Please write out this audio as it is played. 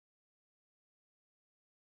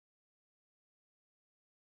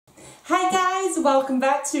Hi guys, welcome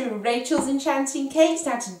back to Rachel's Enchanting Cakes.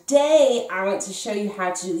 Now today I want to show you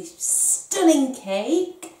how to do this stunning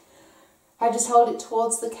cake. I just hold it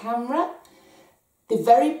towards the camera. The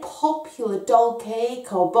very popular doll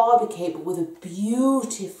cake or Barbie cake, but with a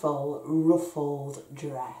beautiful ruffled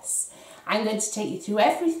dress. I'm going to take you through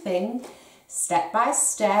everything step by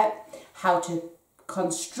step, how to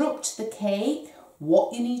construct the cake,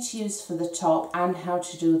 what you need to use for the top and how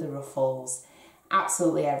to do the ruffles.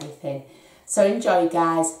 Absolutely everything. So enjoy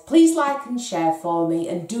guys. Please like and share for me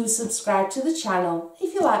and do subscribe to the channel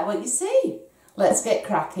if you like what you see. Let's get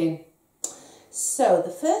cracking. So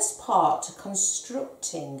the first part to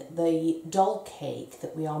constructing the doll cake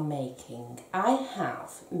that we are making, I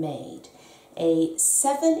have made a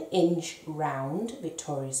 7-inch round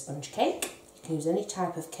Victoria sponge cake. You can use any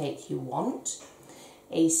type of cake you want.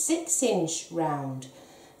 A 6-inch round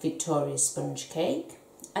Victoria sponge cake.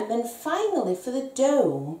 And then finally for the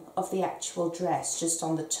dome of the actual dress, just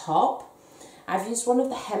on the top, I've used one of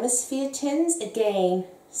the hemisphere tins, again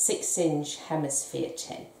 6-inch hemisphere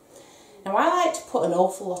tin. Now I like to put an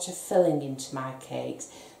awful lot of filling into my cakes,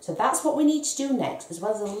 so that's what we need to do next, as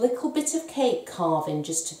well as a little bit of cake carving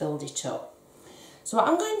just to build it up. So what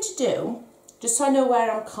I'm going to do, just so I know where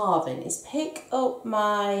I'm carving, is pick up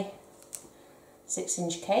my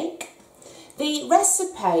 6-inch cake. The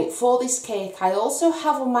recipe for this cake I also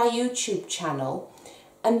have on my YouTube channel,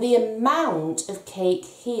 and the amount of cake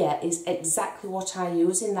here is exactly what I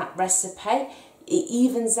use in that recipe. It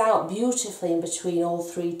evens out beautifully in between all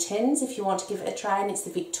 3 tins if you want to give it a try, and it's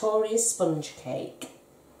the Victoria sponge cake.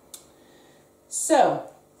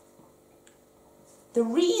 So, the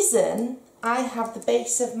reason I have the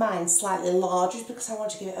base of mine slightly larger is because I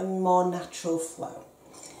want to give it a more natural flow.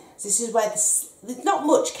 This is where there's not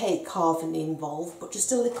much cake carving involved, but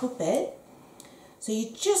just a little bit. So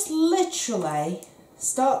you just literally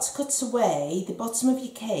start to cut away the bottom of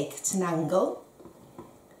your cake at an angle,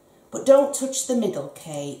 but don't touch the middle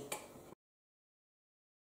cake.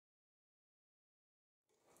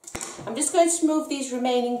 I'm just going to remove these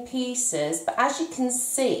remaining pieces, but as you can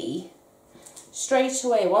see, straight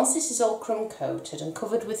away, once this is all crumb coated and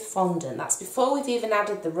covered with fondant, that's before we've even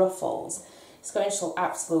added the ruffles, it's going to look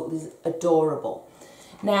absolutely adorable.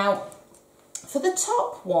 Now, for the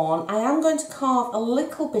top one, I am going to carve a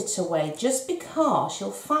little bit away, just because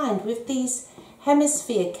you'll find with these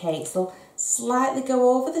hemisphere cakes, they'll slightly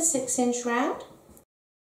go over the 6-inch round.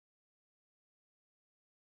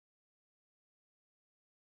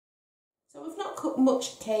 So we've not cut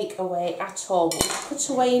much cake away at all, but we've cut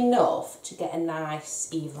away enough to get a nice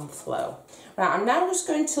even flow. Right, I'm now just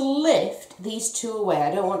going to lift these 2 away.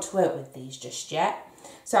 I don't want to work with these just yet.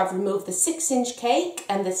 So I've removed the 6-inch cake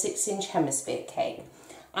and the 6-inch hemisphere cake.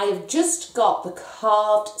 I have just got the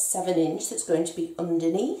carved 7-inch that's going to be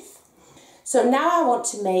underneath. So now I want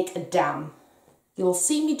to make a dam. You'll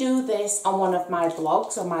see me do this on one of my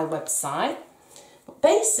blogs on my website. But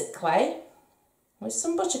basically, with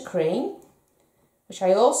some buttercream, which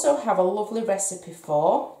I also have a lovely recipe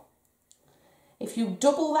for. If you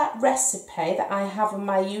double that recipe that I have on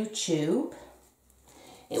my YouTube,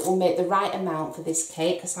 it will make the right amount for this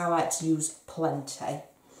cake, because I like to use plenty.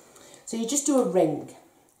 So you just do a ring,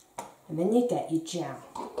 and then you get your jam.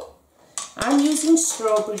 I'm using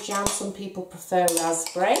strawberry jam, some people prefer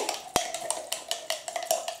raspberry.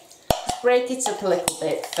 Just break it up a little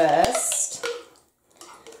bit first.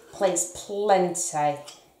 Place plenty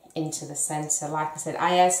into the centre. Like I said,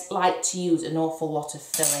 I like to use an awful lot of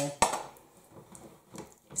filling,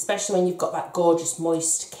 especially when you've got that gorgeous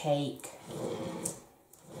moist cake.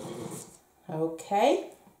 Okay,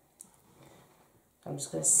 I'm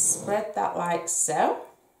just going to spread that like so.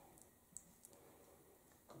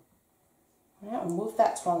 Right, and move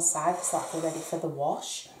that to one side because that'll be ready for the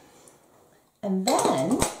wash. And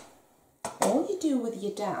then all you do with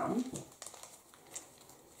your dam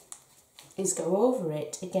is go over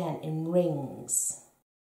it again in rings.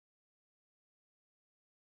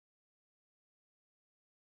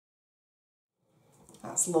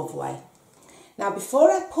 That's lovely. Now before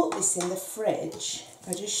I put this in the fridge,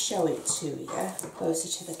 I'll just show it to you closer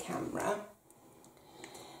to the camera.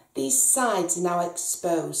 These sides are now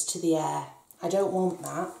exposed to the air. I don't want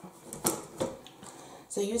that.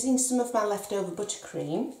 So using some of my leftover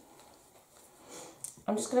buttercream,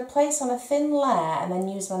 I'm just going to place on a thin layer and then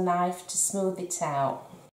use my knife to smooth it out.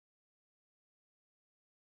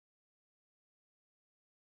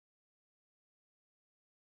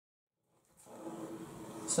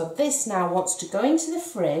 So this now wants to go into the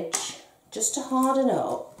fridge just to harden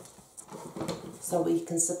up so we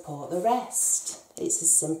can support the rest. It's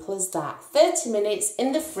as simple as that. 30 minutes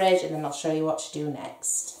in the fridge and then I'll show you what to do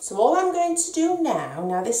next. So all I'm going to do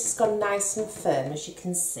now this has gone nice and firm as you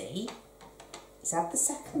can see, is add the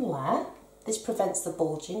second layer. This prevents the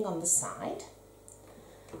bulging on the side.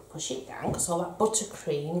 Push it down because all that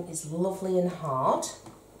buttercream is lovely and hard.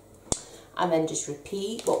 And then just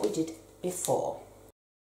repeat what we did before.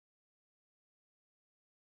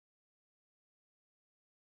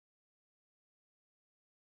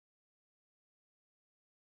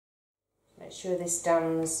 Make sure this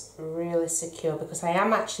stands really secure because I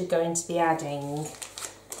am actually going to be adding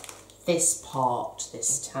this part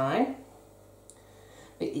this time.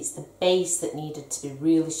 But it's the base that needed to be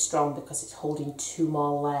really strong because it's holding 2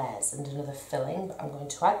 more layers and another filling. But I'm going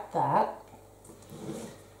to add that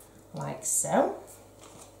like so.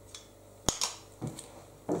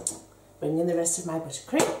 Bring in the rest of my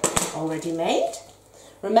buttercream already made.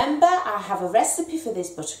 Remember, I have a recipe for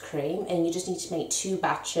this buttercream and you just need to make 2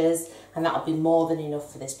 batches and that'll be more than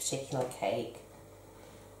enough for this particular cake.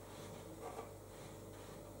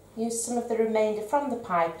 Use some of the remainder from the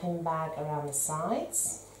piping bag around the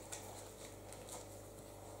sides.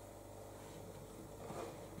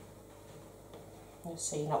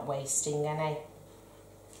 So you're not wasting any.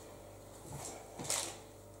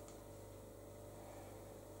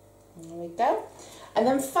 There we go. And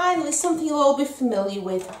then finally, something you'll all be familiar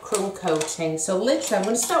with, crumb coating. So literally, I'm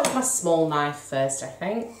going to start with my small knife first, I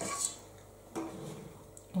think.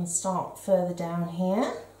 And start further down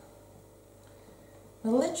here.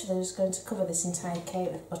 We're literally just going to cover this entire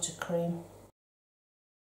cake with buttercream.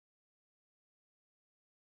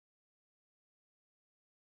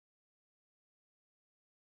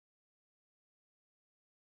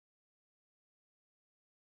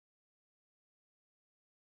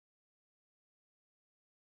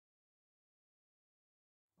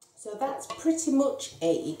 So that's pretty much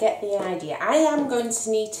it, you get the idea. I am going to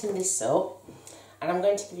neaten this up and I'm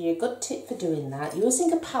going to give you a good tip for doing that.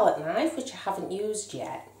 Using a palette knife, which I haven't used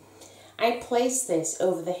yet, I place this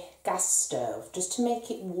over the gas stove just to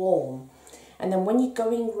make it warm. And then when you're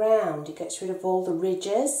going round, it gets rid of all the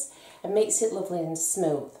ridges and makes it lovely and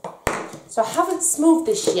smooth. So I haven't smoothed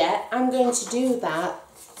this yet, I'm going to do that.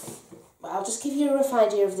 I'll just give you a rough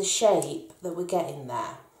idea of the shape that we're getting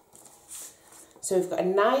there. So we've got a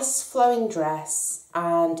nice flowing dress,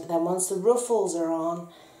 and then once the ruffles are on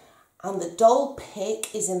and the doll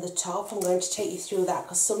pic is in the top, I'm going to take you through that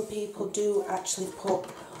because some people do actually put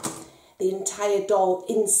the entire doll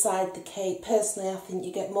inside the cake. Personally, I think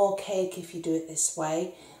you get more cake if you do it this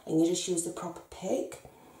way and you just use the proper pic.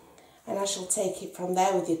 And I shall take it from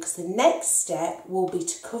there with you because the next step will be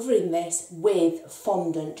to covering this with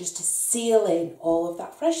fondant just to seal in all of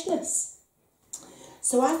that freshness.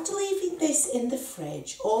 So after leaving this in the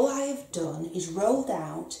fridge, all I have done is rolled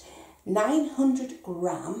out 900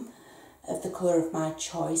 gram of the colour of my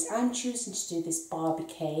choice. I'm choosing to do this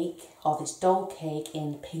Barbie cake or this doll cake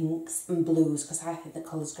in pinks and blues because I think the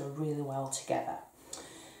colours go really well together.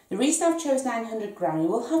 The reason I've chose 900 gram, you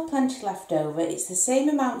will have plenty left over. It's the same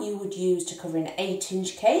amount you would use to cover an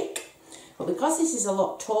 8-inch cake. But because this is a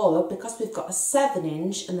lot taller, because we've got a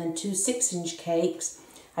 7-inch and then 2 6-inch cakes,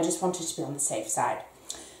 I just wanted to be on the safe side.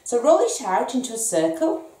 So roll it out into a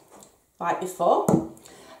circle, like before.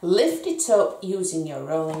 Lift it up using your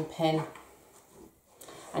rolling pin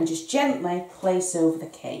and just gently place over the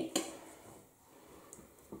cake.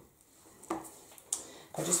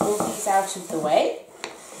 I'll just move these out of the way.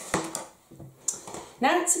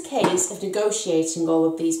 Now it's a case of negotiating all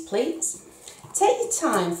of these pleats. Take your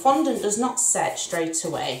time, fondant does not set straight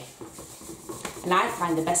away. And I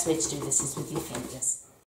find the best way to do this is with your fingers.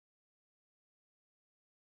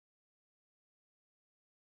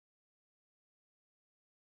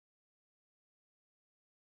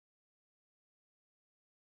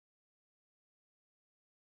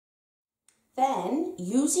 Then,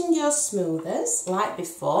 using your smoothers, like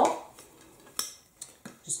before,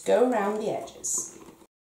 just go around the edges.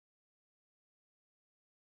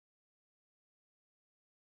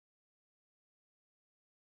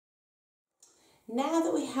 Now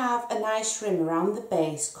that we have a nice rim around the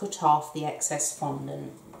base, cut off the excess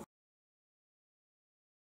fondant.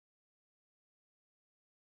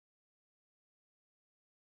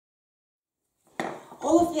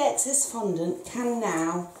 All of the excess fondant can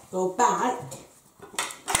now go back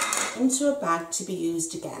into a bag to be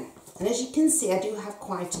used again. And as you can see, I do have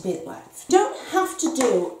quite a bit left. You don't have to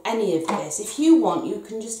do any of this. If you want, you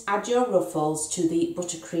can just add your ruffles to the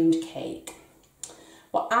buttercreamed cake.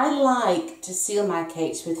 But I like to seal my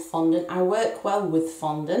cakes with fondant. I work well with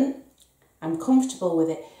fondant. I'm comfortable with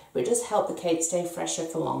it, but it does help the cake stay fresher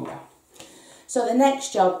for longer. So the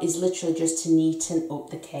next job is literally just to neaten up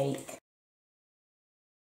the cake.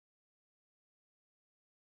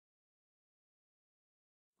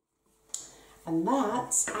 And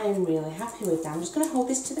that I'm really happy with now. I'm just going to hold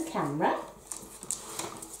this to the camera.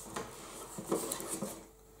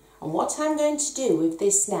 And what I'm going to do with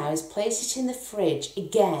this now is place it in the fridge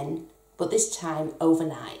again, but this time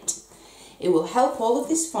overnight. It will help all of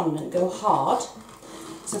this fondant go hard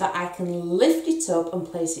so that I can lift it up and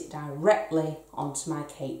place it directly onto my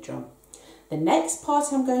cake drum. The next part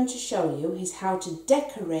I'm going to show you is how to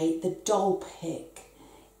decorate the doll pic.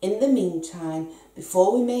 In the meantime,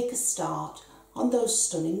 before we make a start on those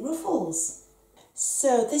stunning ruffles.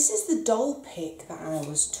 So this is the doll pic that I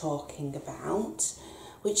was talking about,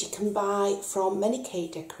 which you can buy from many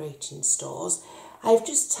cake decorating stores. I've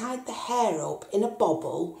just tied the hair up in a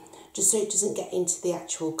bobble just so it doesn't get into the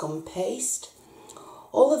actual gum paste.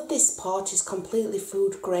 All of this part is completely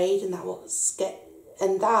food grade, and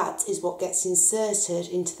that is what gets inserted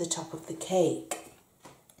into the top of the cake.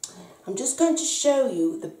 I'm just going to show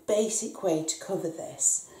you the basic way to cover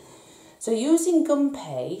this. So using gum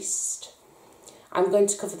paste, I'm going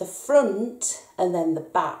to cover the front and then the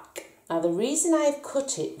back. Now the reason I've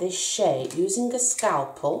cut it this shape using a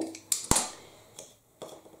scalpel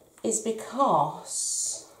is because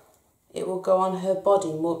it will go on her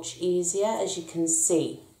body much easier, as you can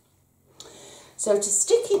see. So to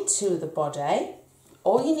stick it to the body,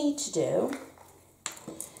 all you need to do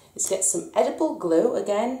is get some edible glue.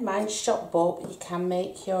 Again, mine's shop bought, but you can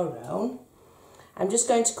make your own. I'm just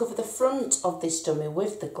going to cover the front of this dummy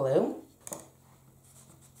with the glue.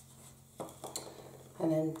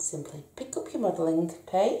 And then simply pick up your modelling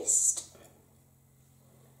paste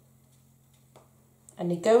and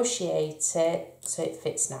negotiate it so it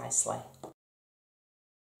fits nicely.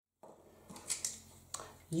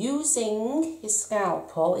 Using your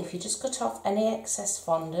scalpel, if you just cut off any excess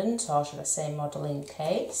fondant, or should I say modelling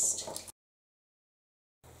paste,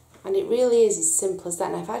 and it really is as simple as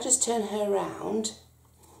that. Now if I just turn her around,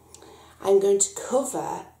 I'm going to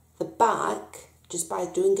cover the back just by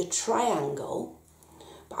doing a triangle,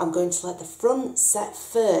 but I'm going to let the front set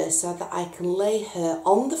first so that I can lay her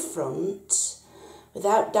on the front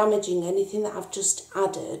without damaging anything that I've just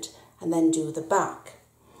added, and then do the back.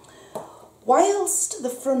 Whilst the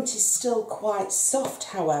front is still quite soft,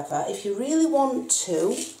 however, if you really want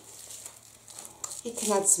to, you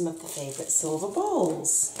can add some of the favourite silver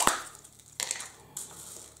balls.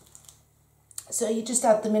 So you just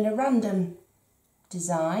add them in a random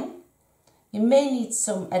design. You may need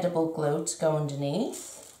some edible glue to go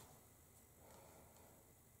underneath,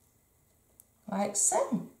 like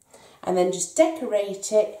so. And then just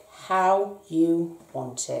decorate it how you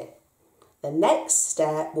want it. The next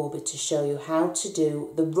step will be to show you how to do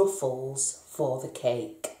the ruffles for the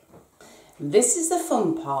cake. And this is the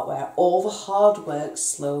fun part where all the hard work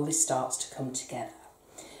slowly starts to come together.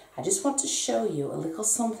 I just want to show you a little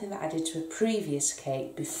something that I did to a previous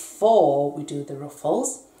cake before we do the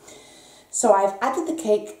ruffles. So I've added the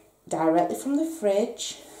cake directly from the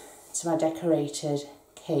fridge to my decorated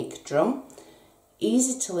cake drum.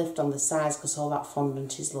 Easy to lift on the sides because all that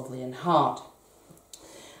fondant is lovely and hard.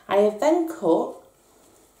 I have then cut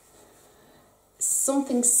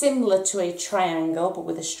something similar to a triangle but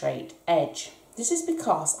with a straight edge. This is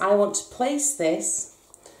because I want to place this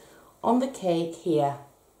on the cake here,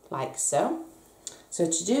 like so. So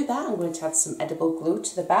to do that, I'm going to add some edible glue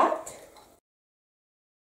to the back.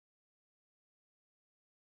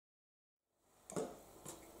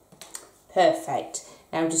 Perfect.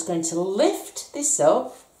 Now I'm just going to lift this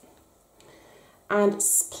up and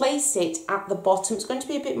place it at the bottom. It's going to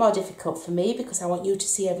be a bit more difficult for me because I want you to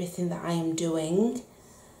see everything that I am doing.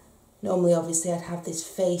 Normally, obviously, I'd have this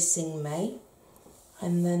facing me.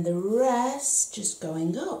 And then the rest just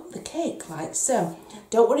going up the cake like so.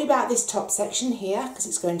 Don't worry about this top section here because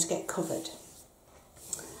it's going to get covered.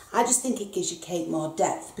 I just think it gives your cake more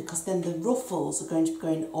depth because then the ruffles are going to be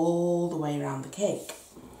going all the way around the cake.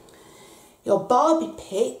 Your Barbie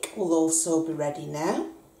pic will also be ready now.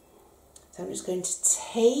 So I'm just going to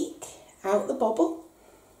take out the bobble,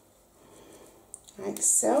 like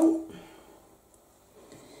so.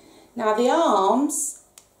 Now the arms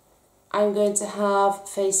I'm going to have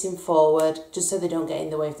facing forward just so they don't get in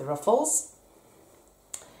the way of the ruffles.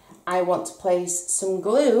 I want to place some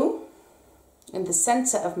glue in the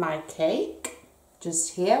centre of my cake,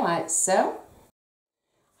 just here like so.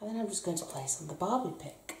 And then I'm just going to place on the Barbie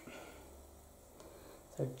pic.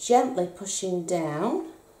 So gently pushing down.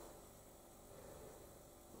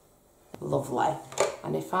 Lovely.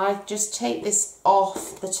 And if I just take this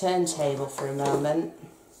off the turntable for a moment,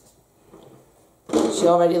 She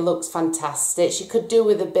already looks fantastic. She could do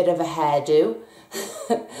with a bit of a hairdo.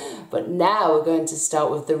 But now we're going to start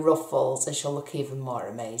with the ruffles and she'll look even more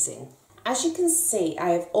amazing. As you can see, I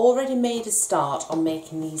have already made a start on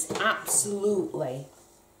making these absolutely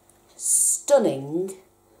stunning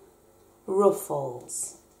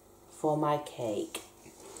ruffles for my cake.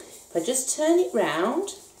 If I just turn it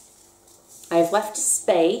round, I've left a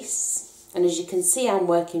space, and as you can see, I'm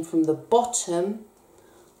working from the bottom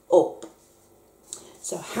up.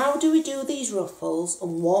 So how do we do these ruffles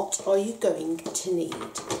and what are you going to need?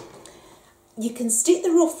 You can stick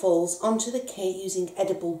the ruffles onto the cake using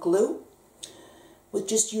edible glue, with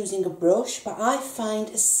just using a brush, but I find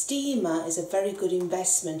a steamer is a very good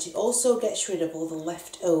investment. It also gets rid of all the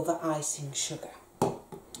leftover icing sugar.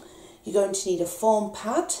 You're going to need a foam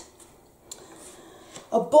pad.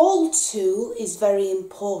 A ball tool is very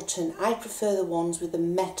important. I prefer the ones with the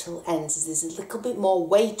metal ends as there's a little bit more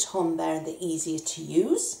weight on there and they're easier to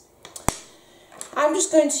use. I'm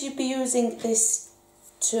just going to be using this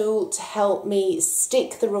tool to help me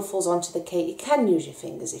stick the ruffles onto the cake. You can use your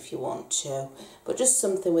fingers if you want to, but just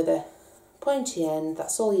something with a pointy end,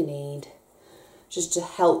 that's all you need, just to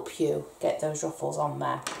help you get those ruffles on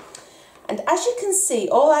there. And as you can see,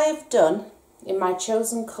 all I have done in my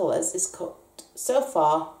chosen colours is cut, so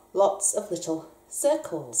far, lots of little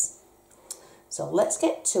circles. So let's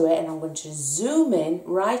get to it, and I'm going to zoom in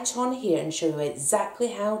right on here and show you exactly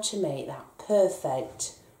how to make that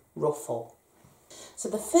perfect ruffle. So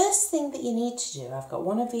the first thing that you need to do, I've got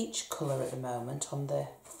one of each colour at the moment on the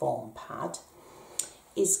foam pad,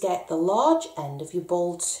 is get the large end of your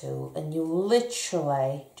ball tool and you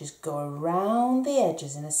literally just go around the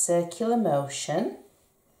edges in a circular motion.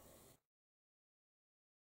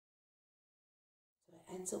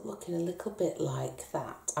 It ends up looking a little bit like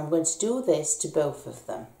that. I'm going to do this to both of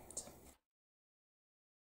them.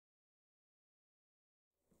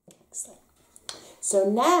 Excellent. So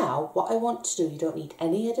now what I want to do, you don't need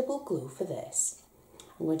any edible glue for this.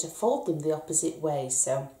 I'm going to fold them the opposite way.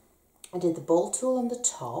 So I did the ball tool on the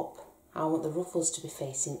top. I want the ruffles to be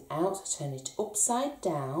facing out. I turn it upside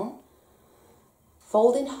down,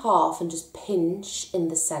 fold in half and just pinch in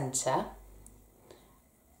the centre.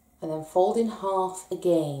 And then fold in half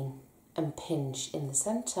again and pinch in the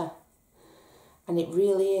centre. And it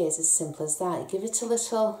really is as simple as that. You give it a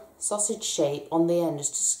little sausage shape on the end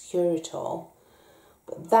just to secure it all.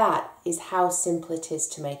 But that is how simple it is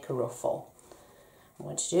to make a ruffle. I'm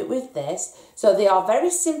going to do it with this. So they are very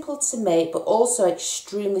simple to make, but also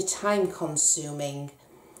extremely time consuming.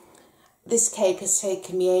 This cake has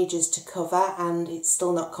taken me ages to cover and it's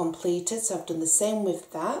still not completed, so I've done the same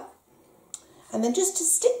with that. And then just to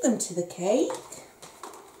stick them to the cake,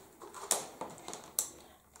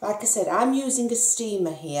 like I said, I'm using a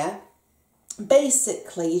steamer here.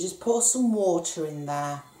 Basically, you just pour some water in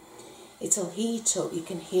there. It'll heat up. You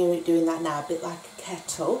can hear it doing that now, a bit like a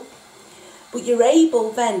kettle. But you're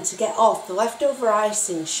able then to get off the leftover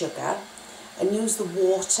icing sugar and use the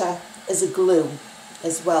water as a glue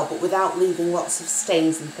as well, but without leaving lots of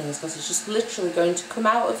stains and things, because it's just literally going to come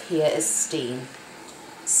out of here as steam.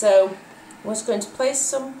 So I'm just going to place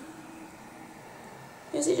some,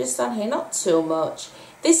 use it just on here, not too much.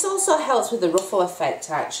 This also helps with the ruffle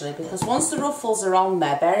effect actually, because once the ruffles are on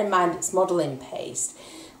there, bear in mind it's modelling paste,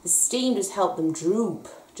 the steam just helps them droop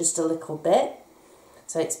just a little bit,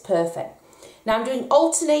 so it's perfect. Now I'm doing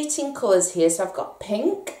alternating colours here, so I've got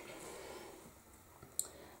pink.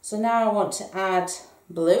 So now I want to add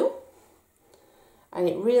blue. And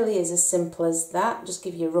it really is as simple as that. Just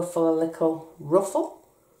give your ruffle a little ruffle.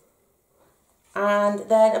 And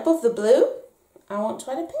then above the blue, I want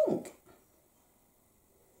to add a pink.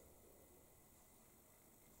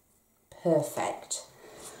 Perfect.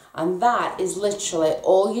 And that is literally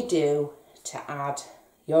all you do to add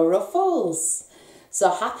your ruffles. So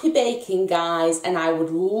happy baking, guys, and I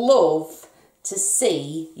would love to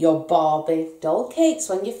see your Barbie doll cakes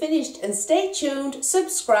when you're finished. And stay tuned,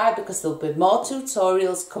 subscribe, because there'll be more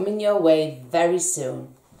tutorials coming your way very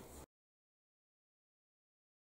soon.